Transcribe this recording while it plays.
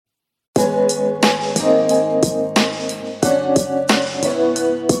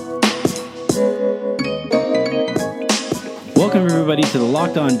Welcome, everybody, to the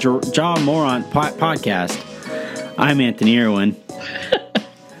Locked On Ja Morant podcast. I'm Anthony Irwin.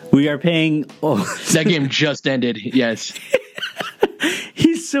 We are paying... That game just ended, yes.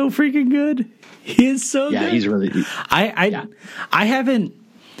 He's so freaking good. He is so good. Yeah, he's really... I haven't...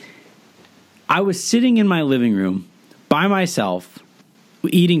 I was sitting in my living room by myself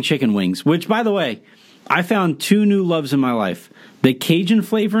eating chicken wings, which, by the way, I found two new loves in my life. The Cajun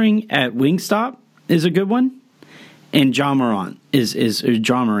flavoring at Wingstop is a good one. And Ja Morant is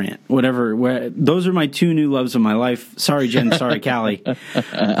Ja Morant, whatever. Those are my two new loves of my life. Sorry, Jen. Sorry, Callie.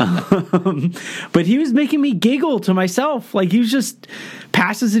 But he was making me giggle to myself. Like, he was just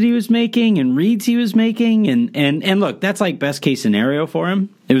passes that he was making and reads he was making. And look, that's like best case scenario for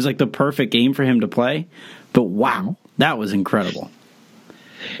him. It was like the perfect game for him to play. But wow, that was incredible.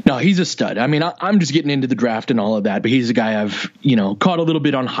 No, he's a stud. I mean, I'm just getting into the draft and all of that, but he's a guy I've, caught a little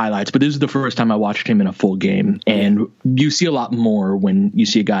bit on highlights, but this is the first time I watched him in a full game. And you see a lot more when you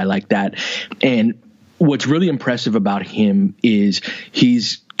see a guy like that. And what's really impressive about him is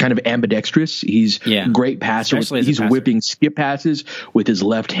he's kind of ambidextrous. He's a great passer. He's whipping skip passes with his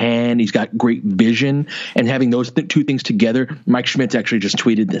left hand. He's got great vision, and having those two things together. Mike Schmitz actually just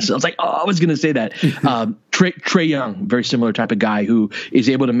tweeted this. I was like, I was going to say that. Trae Young, very similar type of guy who is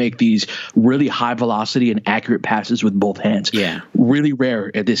able to make these really high velocity and accurate passes with both hands. Yeah. Really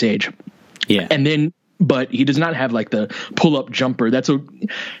rare at this age. Yeah. And then, but he does not have like the pull-up jumper. That's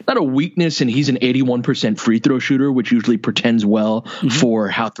not a weakness, and he's an 81% free throw shooter, which usually portends well for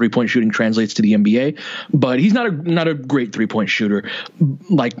how three-point shooting translates to the NBA. But he's not a great three-point shooter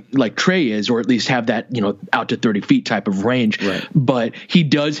like Trae is, or at least have that out to 30 feet type of range. Right. But he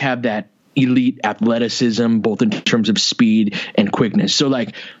does have that elite athleticism, both in terms of speed and quickness. So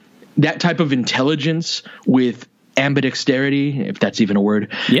like that type of intelligence with ambidexterity, if that's even a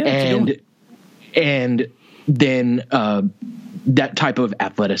word, and then that type of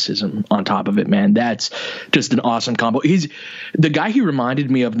athleticism on top of it, man, that's just an awesome combo. He's the guy he reminded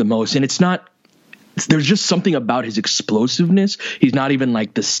me of the most, and there's just something about his explosiveness. He's not even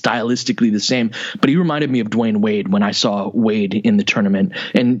like stylistically the same, but he reminded me of Dwayne Wade when I saw Wade in the tournament,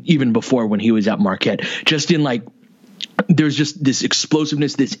 and even before when he was at Marquette. Just in like, there's just this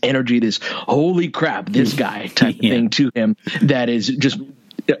explosiveness, this energy, this holy crap, this guy type of thing to him that is just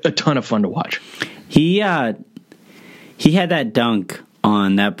a ton of fun to watch. He had that dunk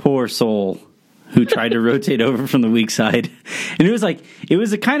on that poor soul who tried to rotate over from the weak side. And it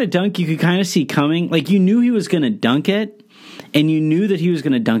was a kind of dunk you could kind of see coming. Like, you knew he was going to dunk it, and you knew that he was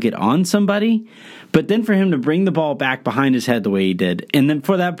going to dunk it on somebody. But then for him to bring the ball back behind his head the way he did, and then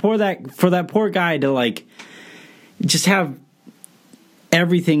for that poor guy to like just have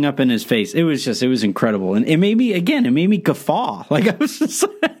everything up in his face. It was incredible. And it made me guffaw. Like,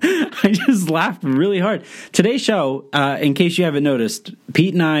 I just laughed really hard. Today's show, in case you haven't noticed,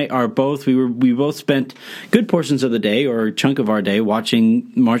 Pete and I are we both spent good portions of the day or a chunk of our day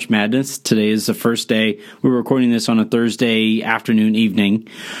watching March Madness. Today is the first day. We're recording this on a Thursday afternoon, evening.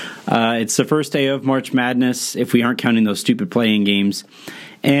 It's the first day of March Madness, if we aren't counting those stupid playing games.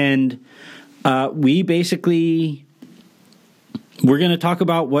 And we're going to talk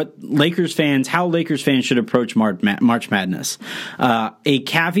about how Lakers fans should approach March Madness. A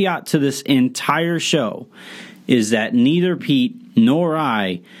caveat to this entire show is that neither Pete nor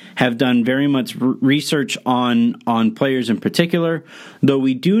I have done very much research on players in particular, though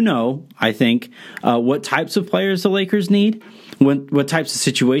we do know, I think, what types of players the Lakers need, what types of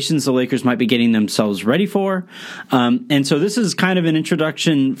situations the Lakers might be getting themselves ready for. And so this is kind of an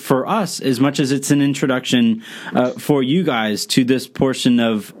introduction for us as much as it's an introduction for you guys to this portion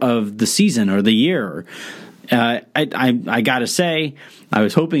of the season or the year. I got to say, I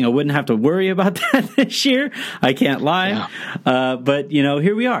was hoping I wouldn't have to worry about that this year. I can't lie. Yeah. But,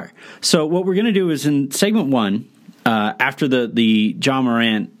 here we are. So what we're going to do is in segment one, after the Ja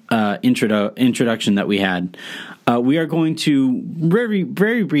Morant introduction that we had, we are going to very,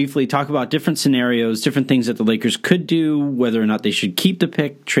 very briefly talk about different scenarios, different things that the Lakers could do, whether or not they should keep the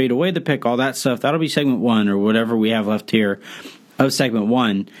pick, trade away the pick, all that stuff. That'll be segment one or whatever we have left here of segment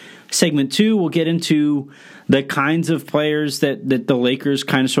one. Segment two, we'll get into the kinds of players that the Lakers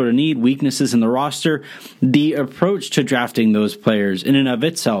kind of sort of need, weaknesses in the roster. The approach to drafting those players in and of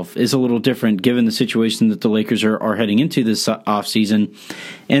itself is a little different given the situation that the Lakers are heading into this offseason.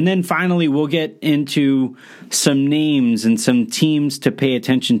 And then finally, we'll get into some names and some teams to pay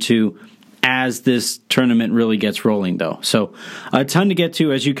attention to as this tournament really gets rolling, though. So a ton to get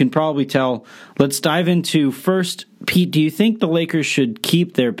to, as you can probably tell. Let's dive into first. Pete, do you think the Lakers should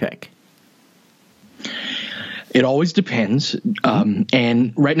keep their pick? It always depends.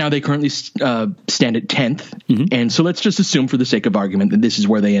 And right now they currently stand at 10th. And so let's just assume for the sake of argument that this is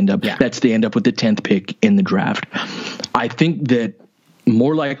where they end up. Yeah. They end up with the 10th pick in the draft. I think that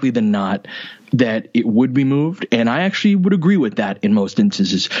more likely than not that it would be moved. And I actually would agree with that in most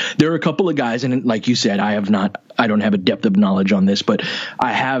instances. There are a couple of guys, and like you said, I don't have a depth of knowledge on this, but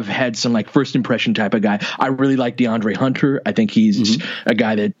I have had some like first impression type of guy. I really like DeAndre Hunter. I think he's a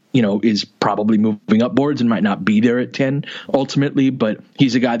guy that, is probably moving up boards and might not be there at 10 ultimately, but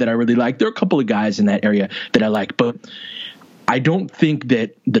he's a guy that I really like. There are a couple of guys in that area that I like, but I don't think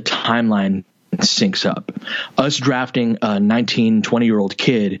that the timeline syncs up. Us drafting a 19, 20-year-old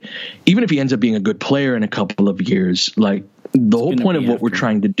kid, even if he ends up being a good player in a couple of years, like the whole point of what we're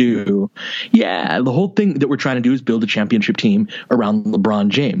trying to do, the whole thing that we're trying to do is build a championship team around LeBron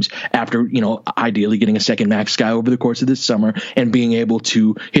James after, ideally getting a second max guy over the course of this summer and being able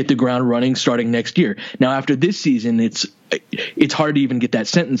to hit the ground running starting next year. Now, after this season, it's hard to even get that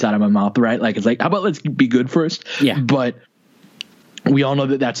sentence out of my mouth, right? Like, it's like, how about let's be good first? Yeah. But we all know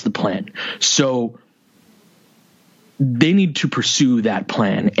that that's the plan. So they need to pursue that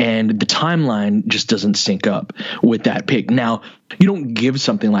plan, and the timeline just doesn't sync up with that pick. Now, you don't give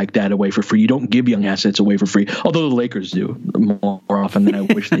something like that away for free. You don't give young assets away for free, although the Lakers do more often than I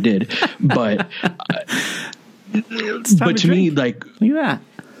wish they did. But to me, like, look at that.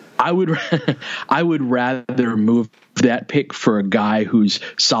 I would rather move that pick for a guy who's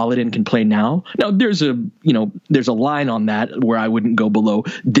solid and can play now. Now there's a line on that where I wouldn't go below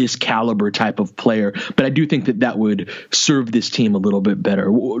this caliber type of player, but I do think that would serve this team a little bit better.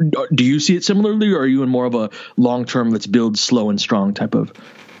 Do you see it similarly, or are you in more of a long-term, let's build slow and strong type of?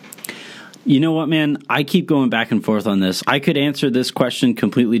 You know what, man? I keep going back and forth on this. I could answer this question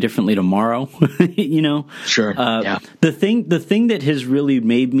completely differently tomorrow. Sure. Yeah. The thing that has really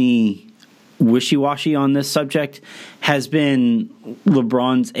made me wishy-washy on this subject has been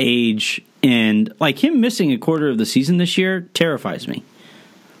LeBron's age, and like him missing a quarter of the season this year terrifies me.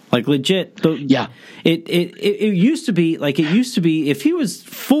 Like legit. It used to be if he was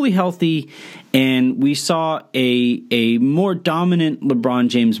fully healthy and we saw a more dominant LeBron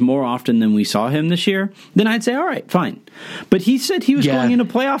James more often than we saw him this year, then I'd say, all right, fine. But he said he was going into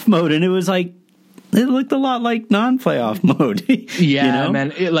playoff mode, and it was like, it looked a lot like non-playoff mode.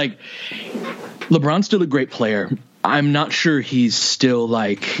 Man. LeBron's still a great player. I'm not sure he's still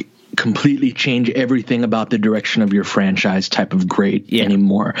like completely change everything about the direction of your franchise type of great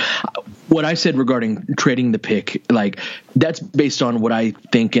anymore. What I said regarding trading the pick, like that's based on what I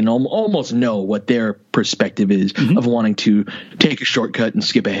think and almost know what their perspective is of wanting to take a shortcut and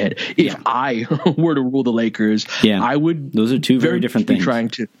skip ahead. If I were to rule the Lakers, I would. Those are two very different things.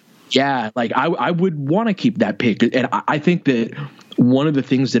 I would want to keep that pick, and I think that one of the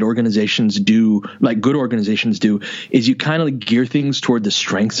things that organizations do, like good organizations do, is you kind of gear things toward the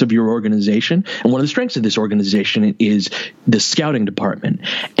strengths of your organization. And one of the strengths of this organization is the scouting department.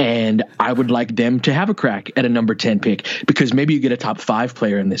 And I would like them to have a crack at a number 10 pick, because maybe you get a top 5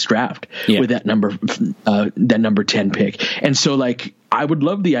 player in this draft with that number 10 pick. And so like, I would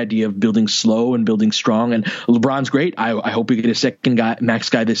love the idea of building slow and building strong. And LeBron's great. I hope we get a second max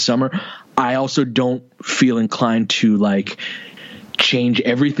guy this summer. I also don't feel inclined to like change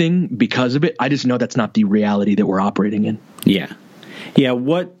everything because of it. I just know that's not the reality that we're operating in. Yeah.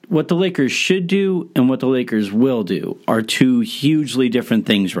 What the Lakers should do and what the Lakers will do are two hugely different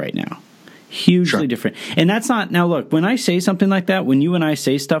things right now. Hugely different. And that's not, now look, when I say something like that, when you and I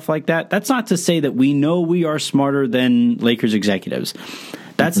say stuff like that, that's not to say that we know we are smarter than Lakers executives.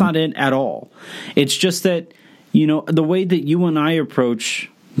 That's not it at all. It's just that, the way that you and I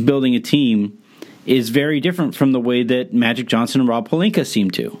approach building a team is very different from the way that Magic Johnson and Rob Pelinka seem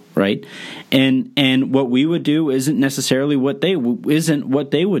to, right? And what we would do isn't necessarily what they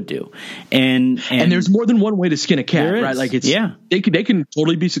would do. And there's more than one way to skin a cat, right? Like they can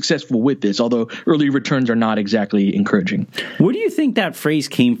totally be successful with this, although early returns are not exactly encouraging. Where do you think that phrase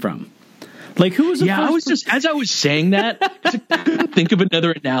came from? Like, who was the first? I was just, as I was saying that, I couldn't think of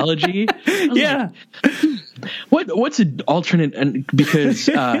another analogy. What's an alternate? And because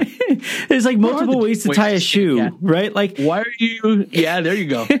there's like multiple ways to tie a shoe, right? Like, why are you? Yeah, there you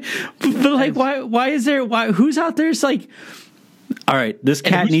go. but like, why is there? Why? Who's out there? It's like, all right, this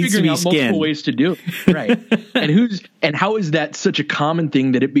cat needs to be skinned. Multiple ways to do it, right? and how is that such a common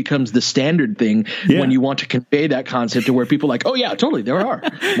thing that it becomes the standard thing when you want to convey that concept to where people are like, oh yeah, totally, there are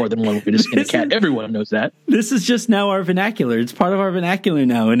more than one way to skin a cat. Everyone knows that. This is just now our vernacular. It's part of our vernacular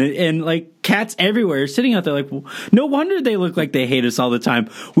now, and like cats everywhere sitting out there. Like, no wonder they look like they hate us all the time.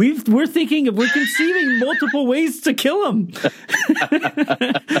 We're conceiving multiple ways to kill them.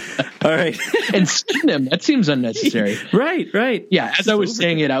 All All right. And skin them. That seems unnecessary. Right. Yeah, as I was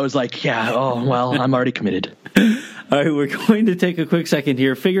saying it, I was like, yeah, oh, well, I'm already committed. All right, we're going to take a quick second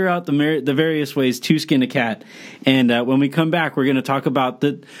here, figure out the various ways to skin a cat, and when we come back, we're going to talk about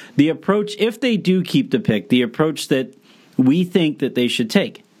the approach, if they do keep the pick, the approach that we think that they should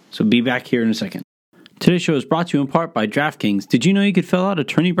take. So be back here in a second. Today's show is brought to you in part by DraftKings. Did you know you could fill out a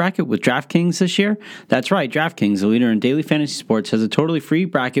tourney bracket with DraftKings this year? That's right, DraftKings, the leader in daily fantasy sports, has a totally free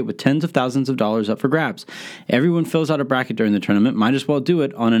bracket with tens of thousands of dollars up for grabs. Everyone fills out a bracket during the tournament. Might as well do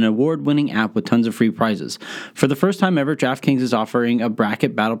it on an award-winning app with tons of free prizes. For the first time ever, DraftKings is offering a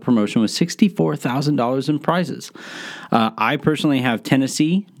bracket battle promotion with $64,000 in prizes. I personally have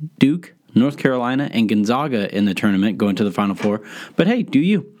Tennessee, Duke, North Carolina, and Gonzaga in the tournament going to the Final Four. But hey, do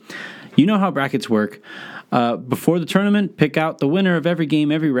you? You know how brackets work. Before the tournament, pick out the winner of every game,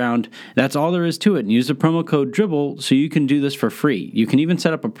 every round. That's all there is to it. And use the promo code DRIBBLE so you can do this for free. You can even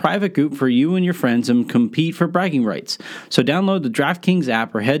set up a private group for you and your friends and compete for bragging rights. So download the DraftKings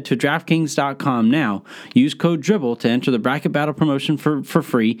app or head to DraftKings.com now. Use code DRIBBLE to enter the bracket battle promotion for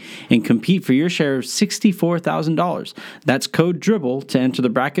free and compete for your share of $64,000. That's code DRIBBLE to enter the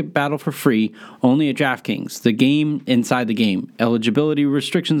bracket battle for free, only at DraftKings. The game inside the game. Eligibility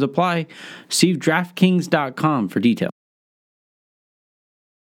restrictions apply. See DraftKings.com for details.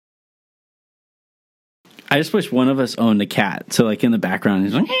 I just wish one of us owned a cat. So, like in the background,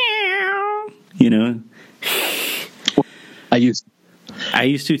 he's like, you know. I used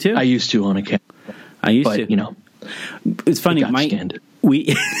to too. I used to own a cat. But, you know, it's funny. I'm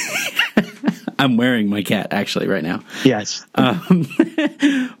wearing my cat actually right now. Yes.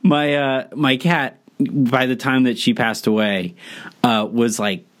 My cat, by the time that she passed away, was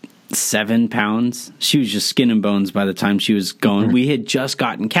like 7 pounds. She was just skin and bones by the time she was going. Mm-hmm. We had just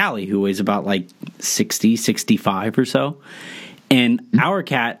gotten Callie, who weighs about like 60, 65 or so. And our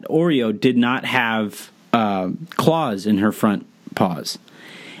cat, Oreo, did not have claws in her front paws.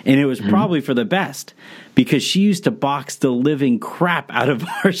 And it was probably for the best, because she used to box the living crap out of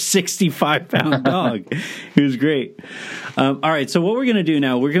our 65-pound dog. It was great. All right, so what we're going to do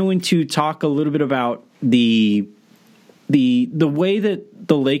now, we're going to talk a little bit about the way that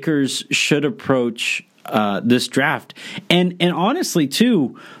the Lakers should approach this draft. And honestly,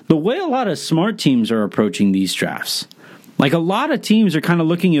 too, the way a lot of smart teams are approaching these drafts. Like, a lot of teams are kind of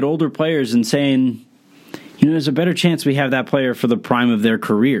looking at older players and saying, you know, there's a better chance we have that player for the prime of their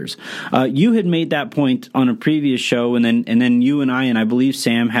careers. You had made that point on a previous show, and then you and I believe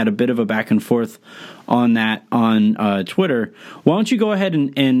Sam had a bit of a back and forth on that on Twitter. Why don't you go ahead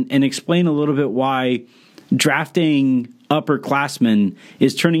and explain a little bit why drafting upperclassmen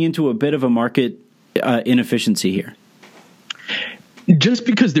is turning into a bit of a market inefficiency here? Just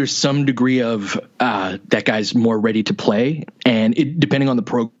because there's some degree of that guy's more ready to play, and depending on the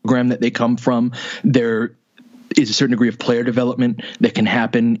program that they come from, there is a certain degree of player development that can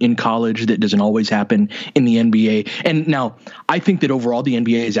happen in college that doesn't always happen in the NBA. And now, I think that overall the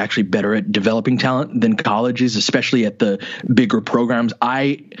NBA is actually better at developing talent than college is, especially at the bigger programs.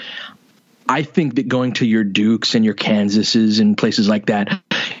 I think that going to your Dukes and your Kansases and places like that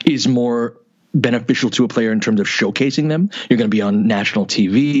is more beneficial to a player in terms of showcasing them. You're going to be on national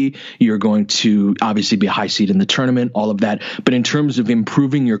TV. You're going to obviously be a high seed in the tournament, all of that. But in terms of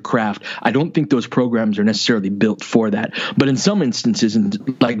improving your craft, I don't think those programs are necessarily built for that. But in some instances,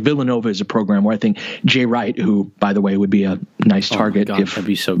 like Villanova is a program where I think Jay Wright, who, by the way, would be a nice target if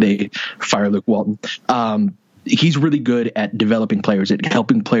they fire Luke Walton, he's really good at developing players, at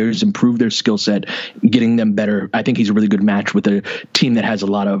helping players improve their skill set, getting them better. I think he's a really good match with a team that has a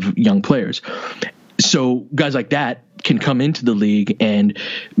lot of young players. So guys like that can come into the league and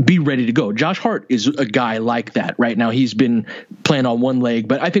be ready to go. Josh Hart is a guy like that right now. He's been playing on one leg,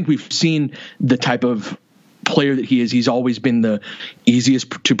 but I think we've seen the type of player that he is. He's always been the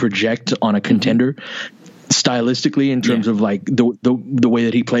easiest to project on a contender stylistically in terms of like the way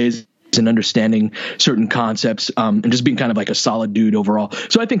that he plays and understanding certain concepts, and just being kind of like a solid dude overall.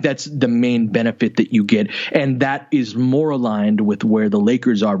 So I think that's the main benefit that you get. And that is more aligned with where the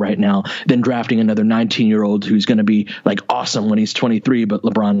Lakers are right now than drafting another 19-year-old who's going to be like awesome when he's 23, but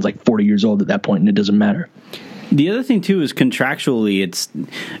LeBron's like 40 years old at that point and it doesn't matter. The other thing too is contractually, it's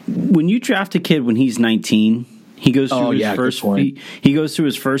when you draft a kid when he's 19, he goes through he goes through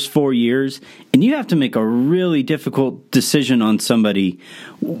his first 4 years, and you have to make a really difficult decision on somebody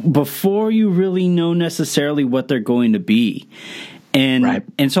before you really know necessarily what they're going to be. And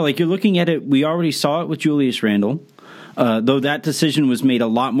so like you're looking at it, we already saw it with Julius Randle. Though that decision was made a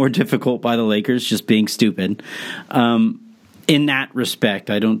lot more difficult by the Lakers just being stupid. In that respect,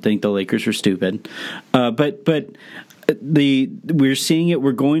 I don't think the Lakers are stupid. But we're seeing it.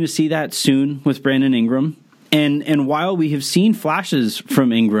 We're going to see that soon with Brandon Ingram. And while we have seen flashes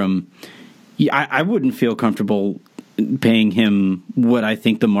from Ingram, I wouldn't feel comfortable paying him what I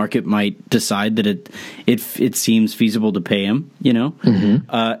think the market might decide that it seems feasible to pay him.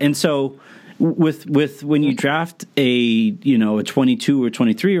 And so with when you draft a 22 or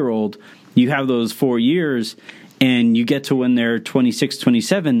 23-year-old, you have those 4 years, and you get to when they're 26,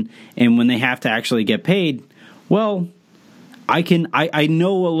 27, and when they have to actually get paid, well, I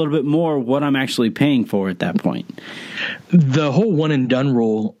know a little bit more what I'm actually paying for at that point. The whole one and done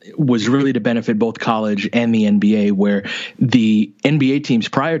rule was really to benefit both college and the NBA, where the NBA teams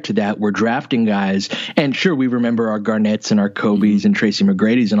prior to that were drafting guys. And sure, we remember our Garnetts and our Kobes and Tracy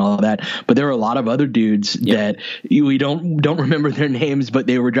McGrady's and all of that, but there were a lot of other dudes that we don't remember their names, but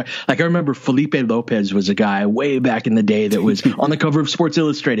they were like, I remember Felipe Lopez was a guy way back in the day that was on the cover of Sports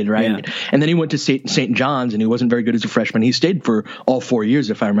Illustrated, right? Yeah. And then he went to St. John's, and he wasn't very good as a freshman. He stayed for all 4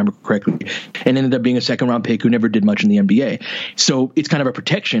 years, if I remember correctly, and ended up being a second-round pick who never did much in the NBA. So it's kind of a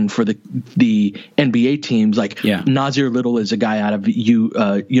protection for the NBA teams. Like Nasir Little is a guy out of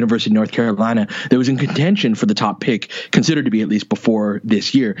University of North Carolina that was in contention for the top pick, considered to be at least before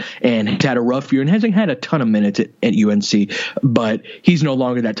this year, and has had a rough year and hasn't had a ton of minutes at UNC, but he's no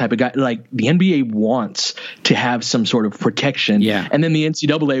longer that type of guy. Like, the NBA wants to have some sort of protection, and then the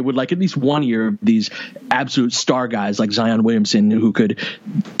NCAA would like at least 1 year of these absolute star guys like Zion Williamson, who could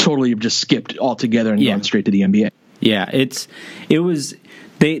totally have just skipped altogether and gone straight to the NBA. Yeah, it was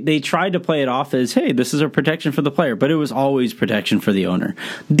they tried to play it off as, hey, this is a protection for the player, but it was always protection for the owner.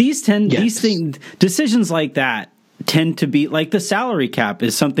 These decisions like that tend to be like the salary cap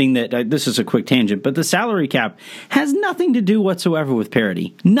is something that this is a quick tangent, but the salary cap has nothing to do whatsoever with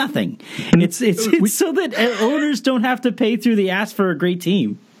parity. Nothing. It's so that owners don't have to pay through the ass for a great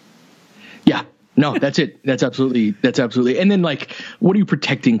team. Yeah. No, that's it. That's absolutely. And then, like, what are you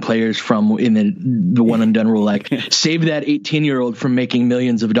protecting players from in the one and done rule? Like, save that 18-year-old from making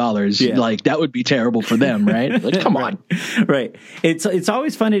millions of dollars. Yeah. Like, that would be terrible for them, right? Like, come on. Right. It's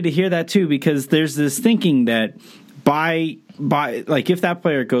always funny to hear that too, because there's this thinking that by like, if that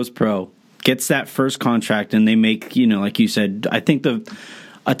player goes pro, gets that first contract, and they make, like you said, I think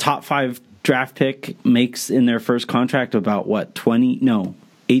a top 5 draft pick makes in their first contract about what,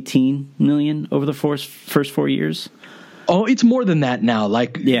 18 million over the first 4 years. Oh, it's more than that now.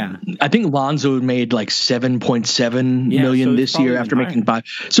 Like, I think Lonzo made like 7.7 million this year after making 5.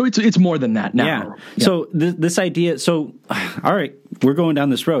 So it's more than that now. Yeah. So this idea. So, all right, we're going down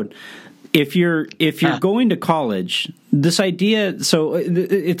this road. If you're going to college, this idea. So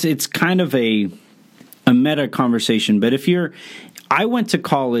it's kind of a meta conversation. But I went to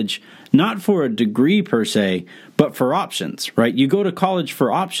college not for a degree per se, but for options, right? You go to college for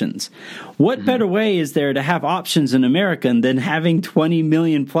options. What better way is there to have options in America than having 20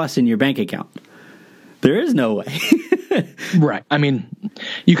 million plus in your bank account? There is no way. Right. I mean,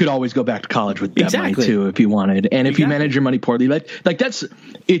 you could always go back to college with that money too if you wanted. And if you manage your money poorly, like that's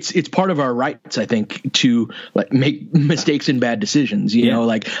it's part of our rights, I think, to like make mistakes and bad decisions. You know,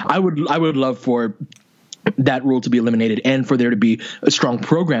 like I would love for that rule to be eliminated and for there to be a strong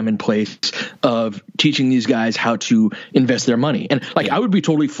program in place of teaching these guys how to invest their money. And like, I would be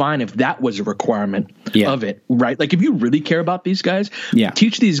totally fine if that was a requirement of it, right? Like, if you really care about these guys,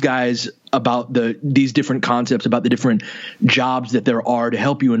 teach these guys about these different concepts, about the different jobs that there are to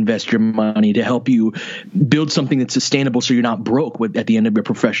help you invest your money, to help you build something that's sustainable so you're not broke at the end of your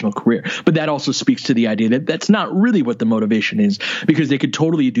professional career. But that also speaks to the idea that that's not really what the motivation is, because they could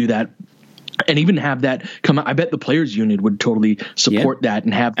totally do that and even have that come out. I bet the players union would totally support that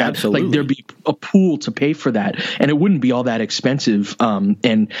and have that. Absolutely. Like, there'd be a pool to pay for that, and it wouldn't be all that expensive.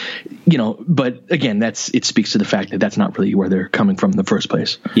 And but again, it speaks to the fact that that's not really where they're coming from in the first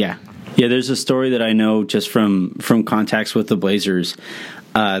place. Yeah. There's a story that I know just from contacts with the Blazers.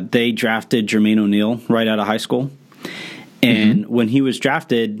 They drafted Jermaine O'Neal right out of high school, and when he was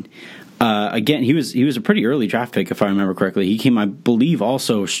drafted. Again, he was a pretty early draft pick, if I remember correctly. He came, I believe,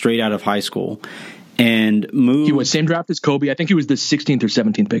 also straight out of high school and moved. He was same draft as Kobe. I think he was the 16th or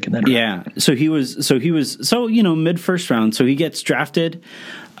 17th pick in that draft. Yeah, so he was mid first round. So he gets drafted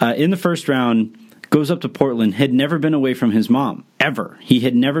in the first round, goes up to Portland. Had never been away from his mom ever. He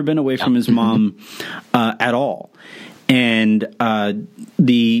had never been away from his mom at all. And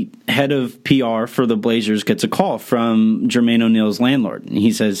the head of PR for the Blazers gets a call from Jermaine O'Neal's landlord. And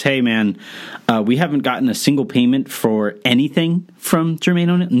he says, hey, man, we haven't gotten a single payment for anything from Jermaine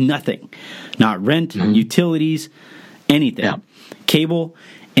O'Neal. Nothing. Not rent, utilities, anything. Yeah. Cable.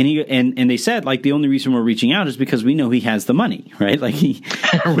 and they said, like, the only reason we're reaching out is because we know he has the money, right? Like he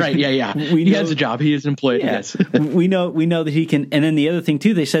right, yeah. He has a job. He is employed. Yeah. Yes. we know that he can. And then the other thing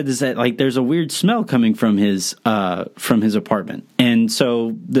too, they said, is that, like, there's a weird smell coming from his apartment. And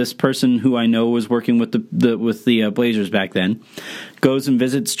so this person who I know was working with the Blazers back then goes and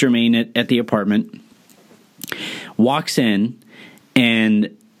visits Jermaine at the apartment, walks in,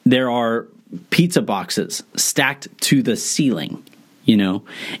 and there are pizza boxes stacked to the ceiling,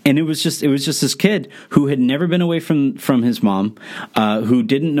 and it was just this kid who had never been away from his mom, who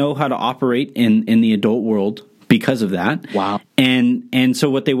didn't know how to operate in the adult world because of that. Wow. And so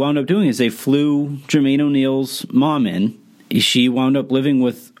what they wound up doing is they flew Jermaine O'Neal's mom in. She wound up living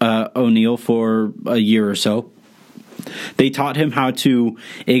with O'Neal for a year or so. They taught him how to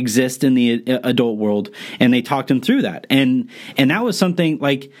exist in the adult world, and they talked him through that. And that was something,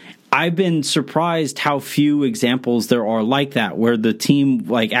 like, I've been surprised how few examples there are like that, where the team,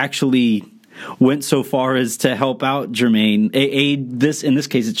 like, actually went so far as to help out Jermaine. In this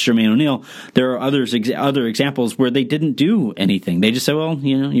case, it's Jermaine O'Neal. There are other examples where they didn't do anything. They just said, well,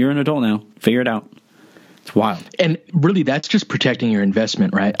 you're an adult now. Figure it out. It's wild. And really, that's just protecting your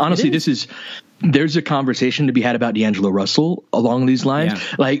investment, right? Honestly, there's a conversation to be had about D'Angelo Russell along these lines,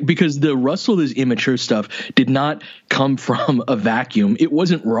 because the Russell is immature stuff did not come from a vacuum. It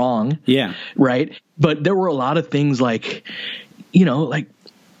wasn't wrong. Yeah. Right. But there were a lot of things like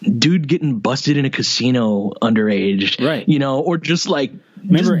dude getting busted in a casino underage, right? Or just like,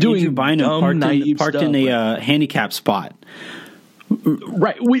 remember just doing Andrew Bynum parked in a handicap spot.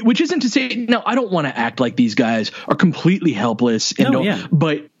 Right, which isn't to say, now I don't want to act like these guys are completely helpless,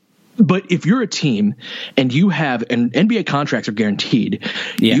 but if you're a team and you have, and NBA contracts are guaranteed,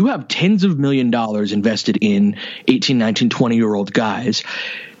 you have tens of $1 million invested in 18, 19, 20-year-old guys,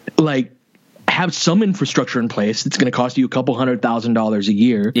 like, have some infrastructure in place that's going to cost you a couple $100,000 a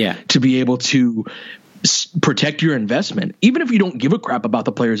year to be able to protect your investment, even if you don't give a crap about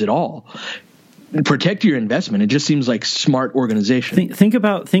the players at all. Protect your investment. It just seems like smart organization. Think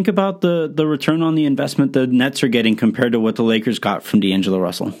about the return on the investment the Nets are getting compared to what the Lakers got from D'Angelo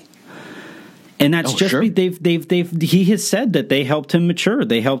Russell. And that's he has said that they helped him mature.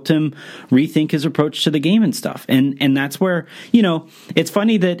 They helped him rethink his approach to the game and stuff. And that's where, it's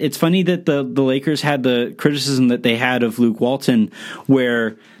funny that the Lakers had the criticism that they had of Luke Walton,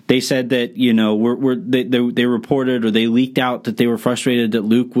 where they said that, they reported, or they leaked out that they were frustrated that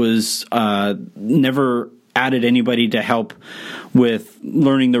Luke was never added anybody to help with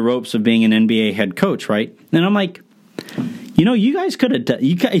learning the ropes of being an NBA head coach, right? And I'm like, you guys could have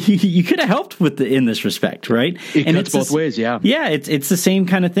you could have helped in this respect, right? And it's both ways, yeah. Yeah, it's the same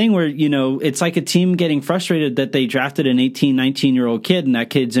kind of thing where, it's like a team getting frustrated that they drafted an 18, 19-year-old kid and that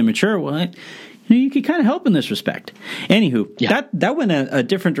kid's immature. Well, you could kind of help in this respect. Anywho, that went a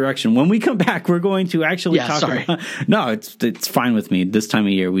different direction. When we come back, we're going to actually talk about... No, it's fine with me. This time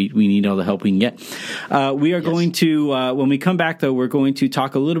of year, we need all the help we can get. We are going to, when we come back, though, we're going to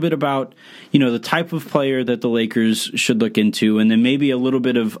talk a little bit about, the type of player that the Lakers should look into, and then maybe a little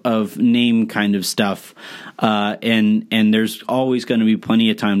bit of name kind of stuff. And there's always going to be plenty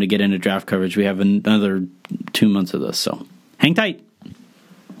of time to get into draft coverage. We have another 2 months of this, so hang tight.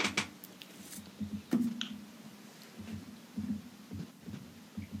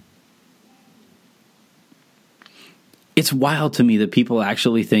 It's wild to me that people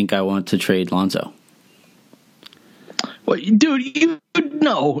actually think I want to trade Lonzo. Well, dude,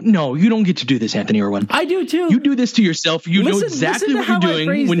 no, you don't get to do this, Anthony Irwin. I do too. You do this to yourself. You know exactly what you're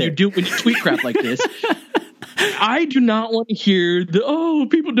doing when you tweet crap like this. I do not want to hear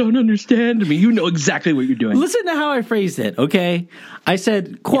people don't understand me. You know exactly what you're doing. Listen to how I phrased it, okay? I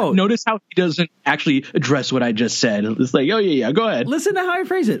said, quote. Yeah, notice how he doesn't actually address what I just said. It's like, go ahead. Listen to how I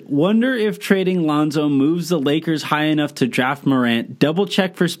phrase it. Wonder if trading Lonzo moves the Lakers high enough to draft Morant. Double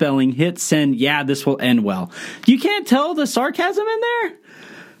check for spelling. Hit send. Yeah, this will end well. You can't tell the sarcasm in there?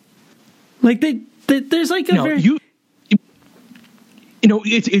 Like, there's like a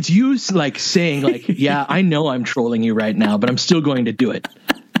it's you like saying like, yeah, I know I'm trolling you right now, but I'm still going to do it.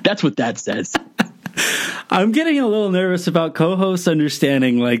 That's what that says. I'm getting a little nervous about co-hosts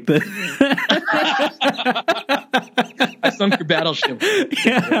understanding like the. I sunk your battleship.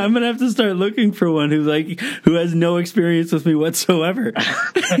 Yeah, I'm gonna have to start looking for one who has no experience with me whatsoever.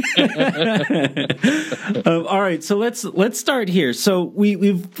 All right, so let's start here. So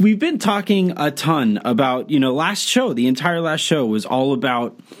we've been talking a ton about the entire last show was all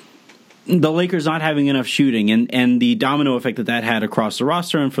about the Lakers not having enough shooting and the domino effect that had across the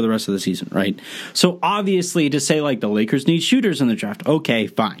roster and for the rest of the season, right? So obviously to say like the Lakers need shooters in the draft, okay,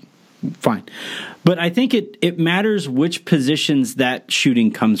 fine. fine. But I think it matters which positions that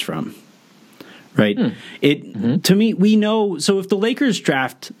shooting comes from. Right. To me, we know. So if the Lakers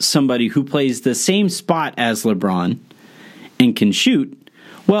draft somebody who plays the same spot as LeBron and can shoot,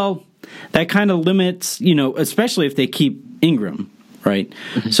 well, that kind of limits, especially if they keep Ingram. Right.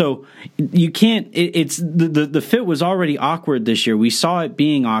 So you can't, it's the fit was already awkward this year. We saw it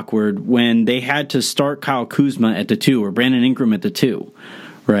being awkward when they had to start Kyle Kuzma at the 2 or Brandon Ingram at the 2.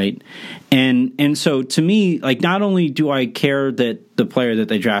 Right. And so to me, like, not only do I care that the player that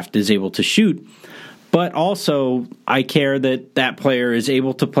they draft is able to shoot, but also I care that that player is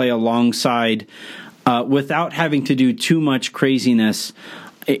able to play alongside without having to do too much craziness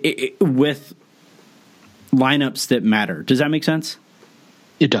with lineups that matter. Does that make sense?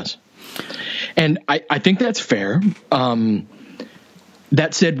 It does. And I think that's fair.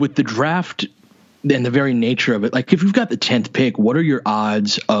 That said, with the draft and the very nature of it, like, if you've got the 10th pick, what are your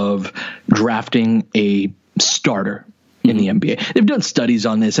odds of drafting a starter in the NBA? They've done studies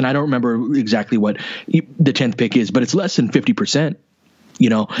on this, and I don't remember exactly what the 10th pick is, but it's less than 50%,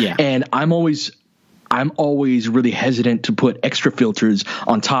 Yeah. And I'm always really hesitant to put extra filters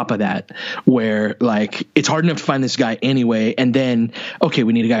on top of that, where, like, it's hard enough to find this guy anyway, and then, okay,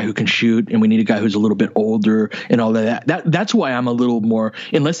 we need a guy who can shoot, and we need a guy who's a little bit older and all of that. That's why I'm a little more,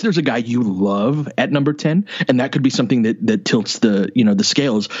 unless there's a guy you love at number 10, and that could be something that tilts the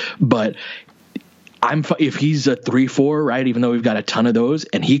scales, but if he's a 3-4, right, even though we've got a ton of those,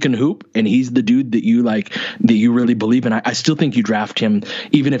 and he can hoop, and he's the dude that you like, that you really believe in, I still think you draft him,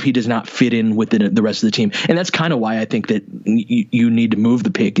 even if he does not fit in with the rest of the team. And that's kind of why I think that you need to move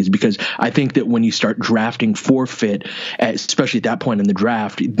the pick, is because I think that when you start drafting for fit, especially at that point in the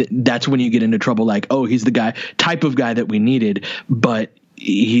draft, that's when you get into trouble. Like, oh, he's the type of guy that we needed, but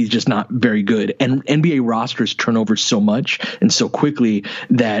he's just not very good. And NBA rosters turn over so much and so quickly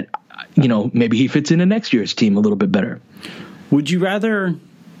that, maybe he fits into next year's team a little bit better. Would you rather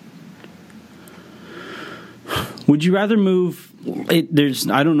move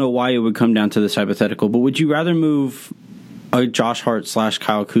I don't know why it would come down to this hypothetical, but would you rather move a Josh Hart /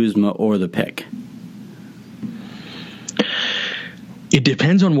 Kyle Kuzma or the pick? It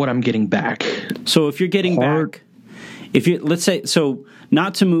depends on what I'm getting back. So if you're getting back, let's say, so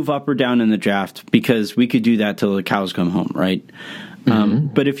not to move up or down in the draft, because we could do that till the cows come home, right?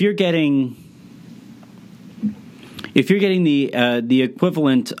 But if you're getting the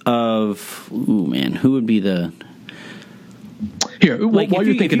equivalent of, who would be the here? Like, while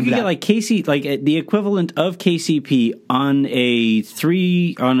you're thinking of that, get like Casey, like the equivalent of KCP on a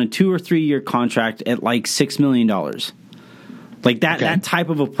 2 or 3 year contract at like $6 million. Like that type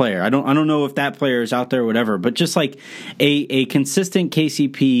of a player. I don't know if that player is out there or whatever, but just like a consistent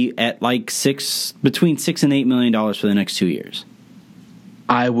KCP at like between $6 and $8 million for the next 2 years.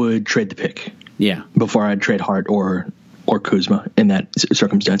 I would trade the pick. Yeah. Before I'd trade Hart or Kuzma in that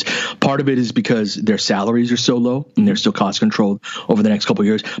circumstance. Part of it is because their salaries are so low and they're still cost controlled over the next couple of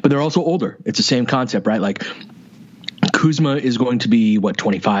years, but they're also older. It's the same concept, right? Like, Kuzma is going to be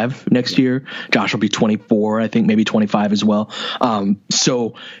 25 next year. Josh will be 24, I think, maybe 25 as well.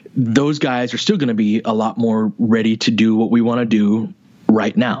 So those guys are still going to be a lot more ready to do what we want to do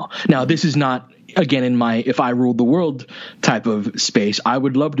right now. Now, this is not, again, in my if I ruled the world type of space. I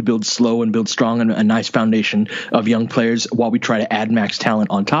would love to build slow and build strong and a nice foundation of young players while we try to add max talent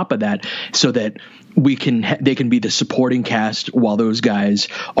on top of that, so that they can be the supporting cast while those guys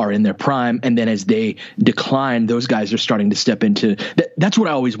are in their prime, and then as they decline, those guys are starting to step into that's what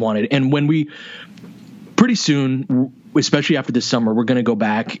I always wanted. And when we pretty soon, especially after this summer, we're going to go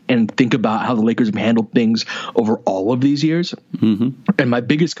back and think about how the Lakers have handled things over all of these years. And my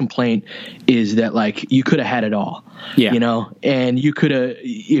biggest complaint is that, like, you could have had it all, and you could have,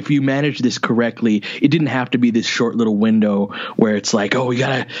 if you managed this correctly, it didn't have to be this short little window where it's like, oh, we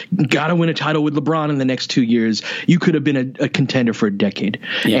gotta win a title with LeBron in the next 2 years. You could have been a contender for a decade.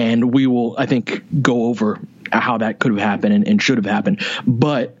 And we will, I think, go over how that could have happened and should have happened.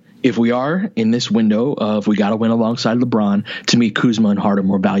 But if we are in this window of we got to win alongside LeBron, to me, Kuzma and Hart are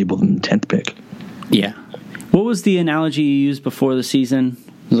more valuable than the 10th pick. Yeah. What was the analogy you used before the season?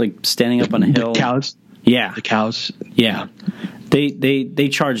 It was like standing up on a hill. The cows. Yeah. The cows. Yeah. They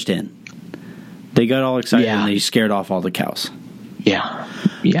charged in. They got all excited and they scared off all the cows. Yeah.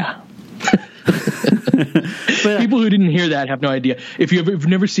 But people who didn't hear that have no idea. If you've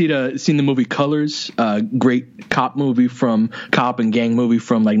never seen the movie Colors, great cop and gang movie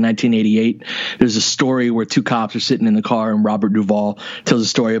from like 1988, there's a story where two cops are sitting in the car and Robert Duvall tells a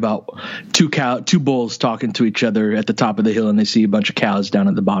story about two bulls talking to each other at the top of the hill, and they see a bunch of cows down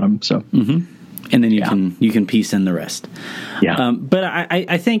at the bottom. So, and then you can piece in the rest. Yeah. But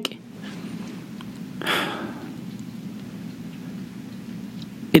I think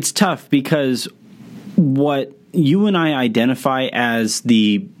it's tough because what you and I identify as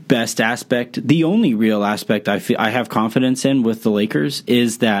the best aspect, the only real aspect I have confidence in with the Lakers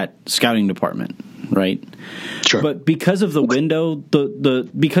is that scouting department, right? Sure. But because of the window,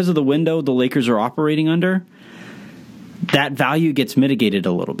 the window the Lakers are operating under, that value gets mitigated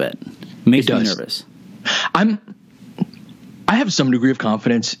a little bit. Makes me nervous. I have some degree of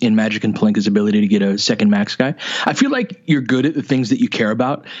confidence in Magic and Pelinka's ability to get a second max guy. I feel like you're good at the things that you care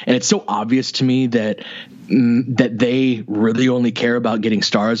about, and it's so obvious to me that they really only care about getting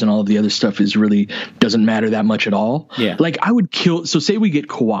stars, and all of the other stuff really doesn't matter that much at all. Yeah. Like I would kill. So say we get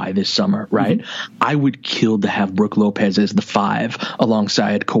Kawhi this summer, right? Mm-hmm. I would kill to have Brook Lopez as the 5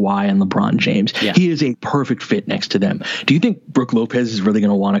 alongside Kawhi and LeBron James. Yeah. He is a perfect fit next to them. Do you think Brook Lopez is really going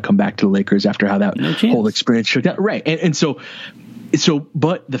to want to come back to the Lakers after how that whole experience shook out? Right. And so,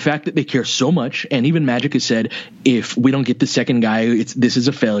 but the fact that they care so much, and even Magic has said, if we don't get the second guy, this is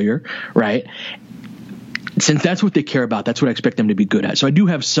a failure, right? Since that's what they care about, that's what I expect them to be good at. So I do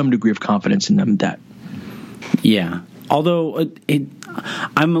have some degree of confidence in them that. Yeah. Although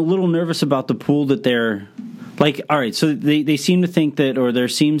I'm a little nervous about the pool that they're like. All right, so they seem to think that, or there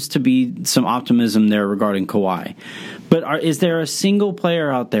seems to be some optimism there regarding Kawhi. But is there a single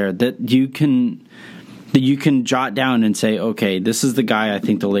player out there that you can jot down and say, okay, this is the guy I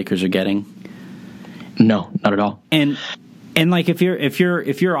think the Lakers are getting? No, not at all. And like if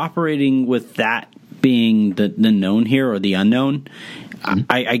you're operating with that being the known here or the unknown,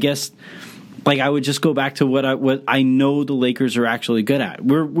 I guess like I would just go back to what I know the Lakers are actually good at.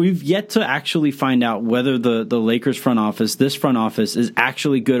 We've yet to actually find out whether the Lakers front office is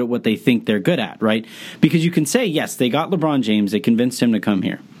actually good at what they think they're good at, right? Because you can say, yes, they got LeBron James, they convinced him to come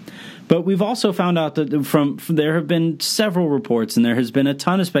here. But we've also found out that from there have been several reports, and there has been a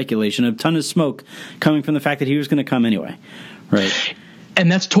ton of speculation, a ton of smoke coming from the fact that he was going to come anyway, right?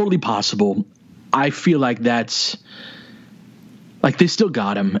 And that's totally possible. I feel like that's like they still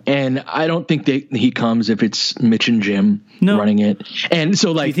got him, and I don't think he comes if it's Mitch and Jim running it. And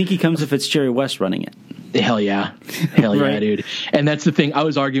so, like, do you think he comes if it's Jerry West running it? Hell yeah, right. Dude. And that's the thing. I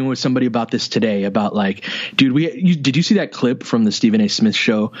was arguing with somebody about this today about like, dude, did you see that clip from the Stephen A. Smith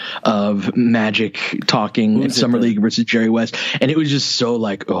show of Magic talking in Summer League versus Jerry West? And it was just so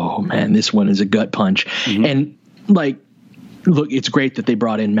like, oh man, this one is a gut punch. Mm-hmm. And like, look, it's great that they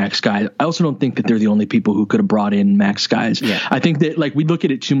brought in max guys. I also don't think that they're the only people who could have brought in max guys. Yeah. I think that like we look at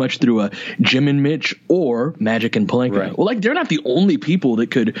it too much through a Jim and Mitch or Magic and Pelinka. Right. Well, like they're not the only people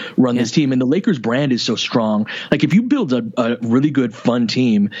that could run this team, and the Lakers brand is so strong. Like if you build a really good, fun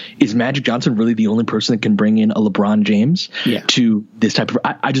team, is Magic Johnson really the only person that can bring in a LeBron James to this type of?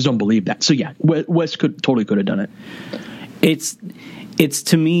 I just don't believe that. So yeah, West could have done it. It's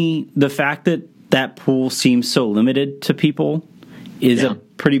to me the fact that pool seems so limited to people is a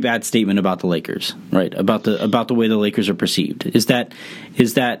pretty bad statement about the Lakers, right? About the way the Lakers are perceived. Is that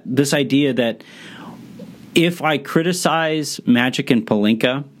this idea that if I criticize Magic and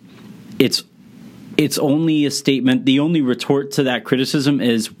Pelinka, it's only a statement. The only retort to that criticism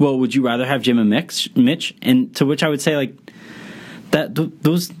is, well, would you rather have Jim and Mitch? And to which I would say, like, that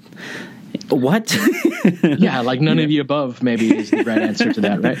those. What? Yeah, like none of the above maybe is the right answer to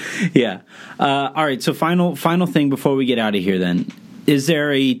that, right? Yeah. All right, so final thing before we get out of here then. Is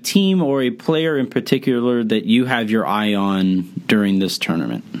there a team or a player in particular that you have your eye on during this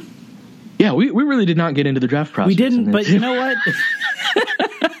tournament? Yeah, we really did not get into the draft process. We didn't, but you know what?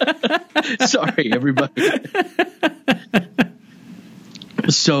 Sorry, everybody.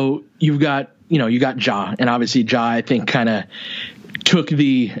 So you got Ja, and obviously Ja, I think, kind of took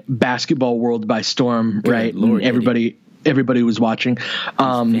the basketball world by storm, right? Lord, everybody was watching.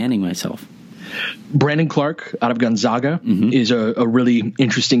 Fanning myself. Brandon Clark out of Gonzaga is a really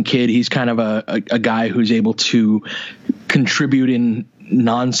interesting kid. He's kind of a guy who's able to contribute in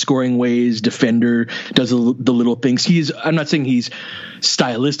non-scoring ways, defender, does the little things. I'm not saying he's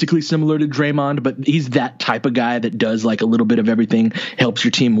stylistically similar to Draymond, but he's that type of guy that does like a little bit of everything, helps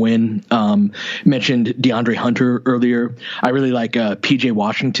your team win. Mentioned DeAndre Hunter earlier. I really like PJ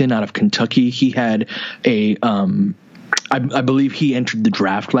Washington out of Kentucky. He had I believe he entered the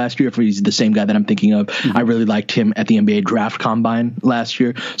draft last year, if he's the same guy that I'm thinking of. Mm-hmm. I really liked him at the NBA draft combine last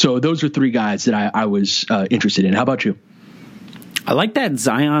year. So those are three guys that I was interested in. How about you? I like that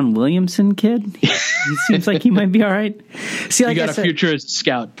Zion Williamson kid. He seems like he might be all right. See, like you got a future as a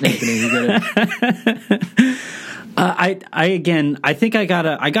scout, Anthony. I think I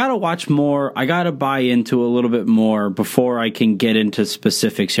gotta watch more. I gotta buy into a little bit more before I can get into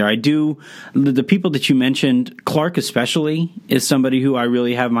specifics here. I do. The people that you mentioned, Clark especially, is somebody who I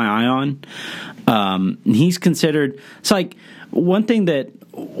really have my eye on. He's considered. It's like one thing that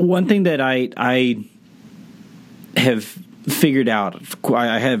one thing that I have figured out,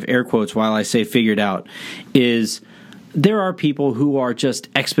 I have air quotes while I say figured out, is there are people who are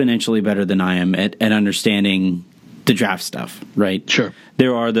just exponentially better than I am at understanding the draft stuff, right? Sure.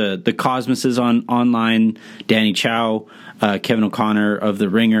 There are the Cosmoses online, Danny Chow, Kevin O'Connor of The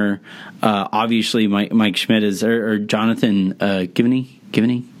Ringer, obviously Mike Schmidt is, or Jonathan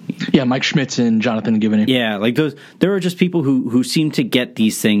Givney? Yeah, Mike Schmitz and Jonathan Givney. Yeah, like those. There are just people who seem to get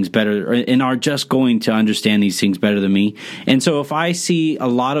these things better and are just going to understand these things better than me. And so if I see a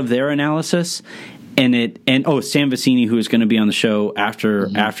lot of their analysis Sam Vecini, who is going to be on the show after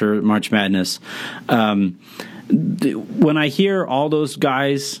March Madness, when I hear all those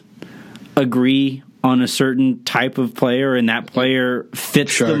guys agree on a certain type of player and that player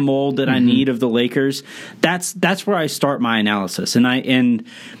fits the mold that I need of the Lakers, that's where I start my analysis. And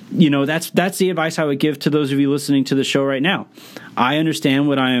that's the advice I would give to those of you listening to the show right now. I understand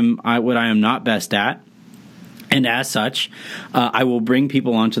what I am not best at. And as such, I will bring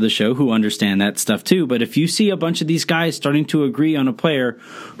people onto the show who understand that stuff too. But if you see a bunch of these guys starting to agree on a player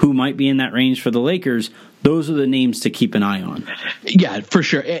who might be in that range for the Lakers, those are the names to keep an eye on. Yeah, for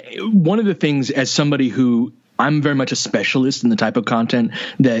sure. One of the things, as somebody who, I'm very much a specialist in the type of content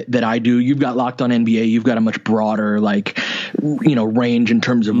that I do. You've got Locked On NBA. You've got a much broader, range in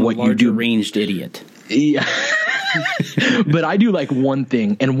terms of what you do. Ranged idiot. Yeah. But I do one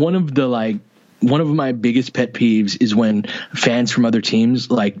thing, and one of my biggest pet peeves is when fans from other teams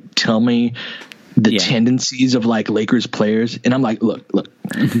tell me the tendencies of Lakers players, and I'm like, look,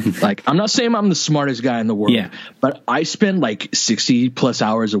 I'm not saying I'm the smartest guy in the world, but I spend 60 plus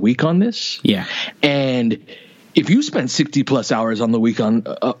hours a week on this. Yeah. And if you spend 60 plus hours on the week on,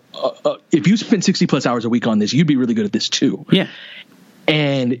 if you spend 60 plus hours a week on this, you'd be really good at this too. Yeah.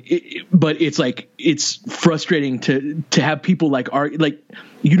 And but it's frustrating to have people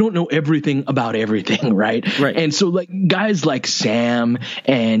you don't know everything about everything, right? Right. And so guys like Sam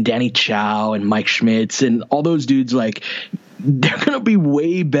and Danny Chow and Mike Schmitz and all those dudes, they're going to be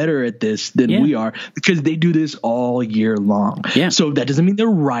way better at this than we are because they do this all year long. Yeah. So that doesn't mean they're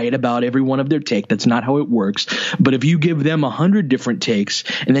right about every one of their take. That's not how it works. But if you give them 100 different takes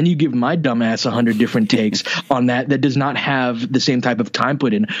and then you give my dumbass 100 different takes on that does not have the same type of time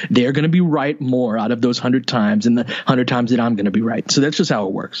put in, they're going to be right more out of those 100 times and the 100 times that I'm going to be right. So that's just how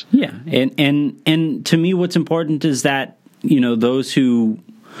it works. Yeah. And to me, what's important is that,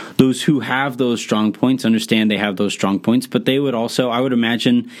 those who have those strong points understand they have those strong points, but they would also, I would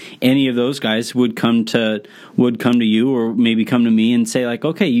imagine any of those guys would come to you or maybe come to me and say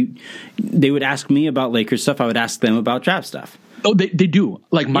they would ask me about Lakers stuff. I would ask them about draft stuff. Oh, they do.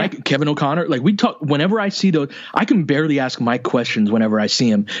 Kevin O'Connor, we talk whenever I see those. I can barely ask Mike questions whenever I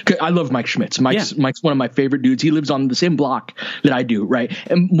see him. 'Cause I love Mike Schmitz. Mike's one of my favorite dudes. He lives on the same block that I do, right?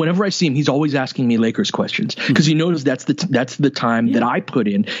 And whenever I see him, he's always asking me Lakers questions because he knows that's the time that I put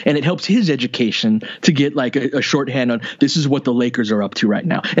in, and it helps his education to get a shorthand on this is what the Lakers are up to right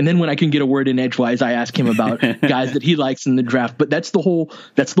now. And then when I can get a word in edgewise, I ask him about guys that he likes in the draft. But that's the whole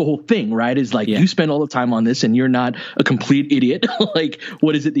thing, right? Is you spend all the time on this, and you're not a complete idiot.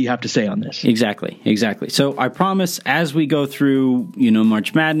 What is it that you have to say on this? Exactly. So I promise as we go through,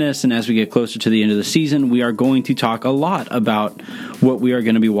 March Madness and as we get closer to the end of the season, we are going to talk a lot about what we are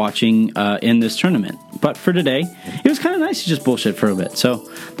going to be watching in this tournament. But for today, it was kind of nice to just bullshit for a bit. So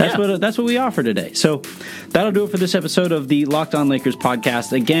that's what we offer today. So that'll do it for this episode of the Locked On Lakers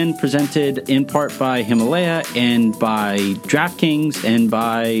podcast. Again, presented in part by Himalaya and by DraftKings and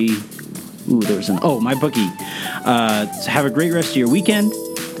by my bookie. Have a great rest of your weekend.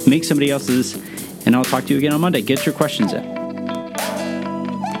 Make somebody else's, and I'll talk to you again on Monday. Get your questions in.